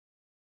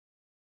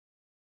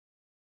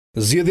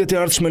Zgjedhjet e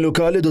ardhshme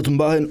lokale do të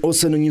mbahen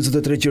ose në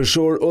 23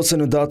 qershor ose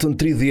në datën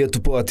 30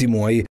 po atij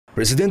muaji.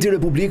 Presidenti i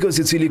Republikës,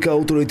 i cili ka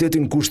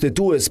autoritetin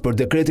kushtetues për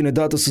dekretin e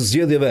datës së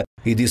zgjedhjeve,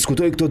 i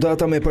diskutoi këto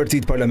data me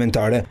partitë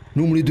parlamentare.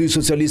 Numri 2 i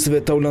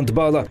socialistëve Taulant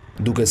Balla,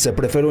 duke se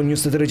preferon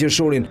 23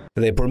 qershorin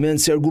dhe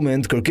përmend si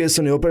argument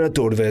kërkesën e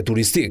operatorëve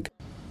turistik.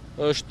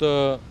 Është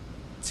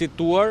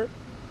cituar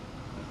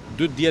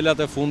 2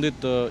 diellat e fundit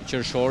të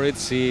qershorit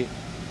si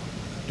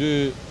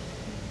 2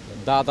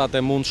 datat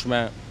e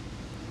mundshme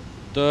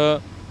të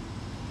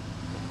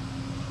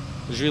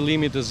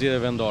zhvillimit të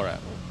zgjedhjeve vendore.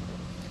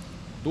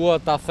 Dua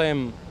ta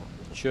them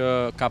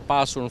që ka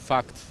pasur në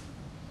fakt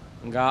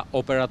nga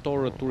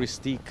operatorët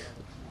turistik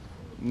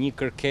një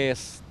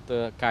kërkesë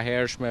të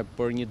kahershme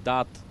për një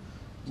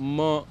datë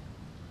më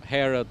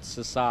herët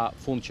se sa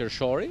fund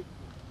qershori,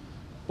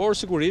 por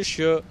sigurisht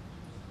që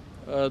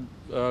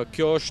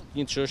kjo është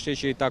një çështje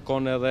që i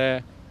takon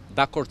edhe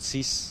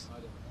dakordësisë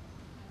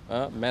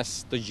mes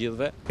të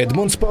gjithëve.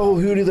 Edmond Spaho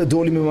hyri dhe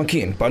doli me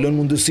makinë, pa lënë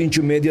mundësinë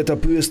që media ta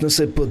pyes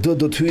nëse PD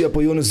do të hyjë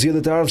apo jo në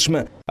zgjedhjet e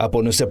ardhshme,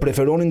 apo nëse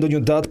preferonin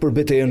ndonjë datë për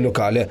betejën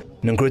lokale.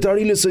 Nën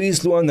kryetari i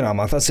LSI-s Luan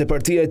Rama tha se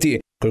partia e tij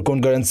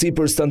kërkon garanci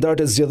për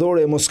standardet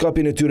zgjedhore e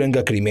moskapjen e tyre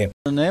nga krimi.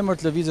 Në emër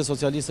të Lëvizjes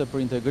Socialiste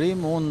për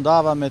Integrim, unë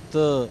ndava me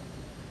të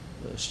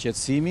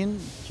shqetësimin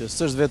që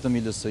s'është vetëm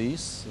i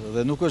LSI-s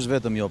dhe nuk është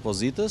vetëm i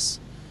opozitës,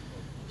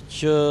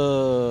 që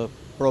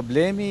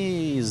problemi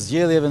i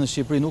zgjedhjeve në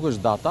Shqipëri nuk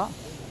është data.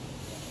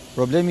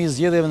 Problemi i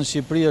zgjedhjeve në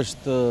Shqipëri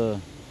është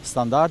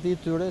standardi i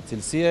tyre,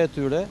 cilësia e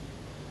tyre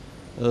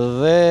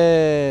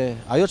dhe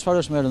ajo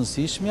çfarë është më e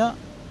rëndësishmja,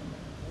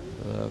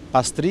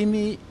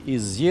 pastrimi i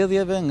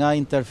zgjedhjeve nga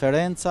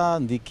interferenca,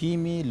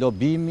 ndikimi,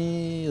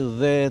 lobimi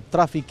dhe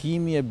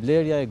trafikimi e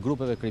blerja e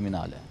grupeve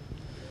kriminale.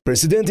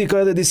 Presidenti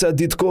ka edhe disa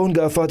ditë kohë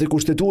nga afati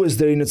kushtetues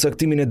deri në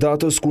caktimin e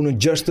datës ku në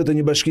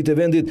 61 bashkitë e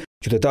vendit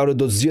qytetarët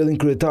do të zgjedhin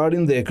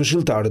kryetarin dhe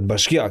këshilltarët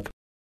bashkiak.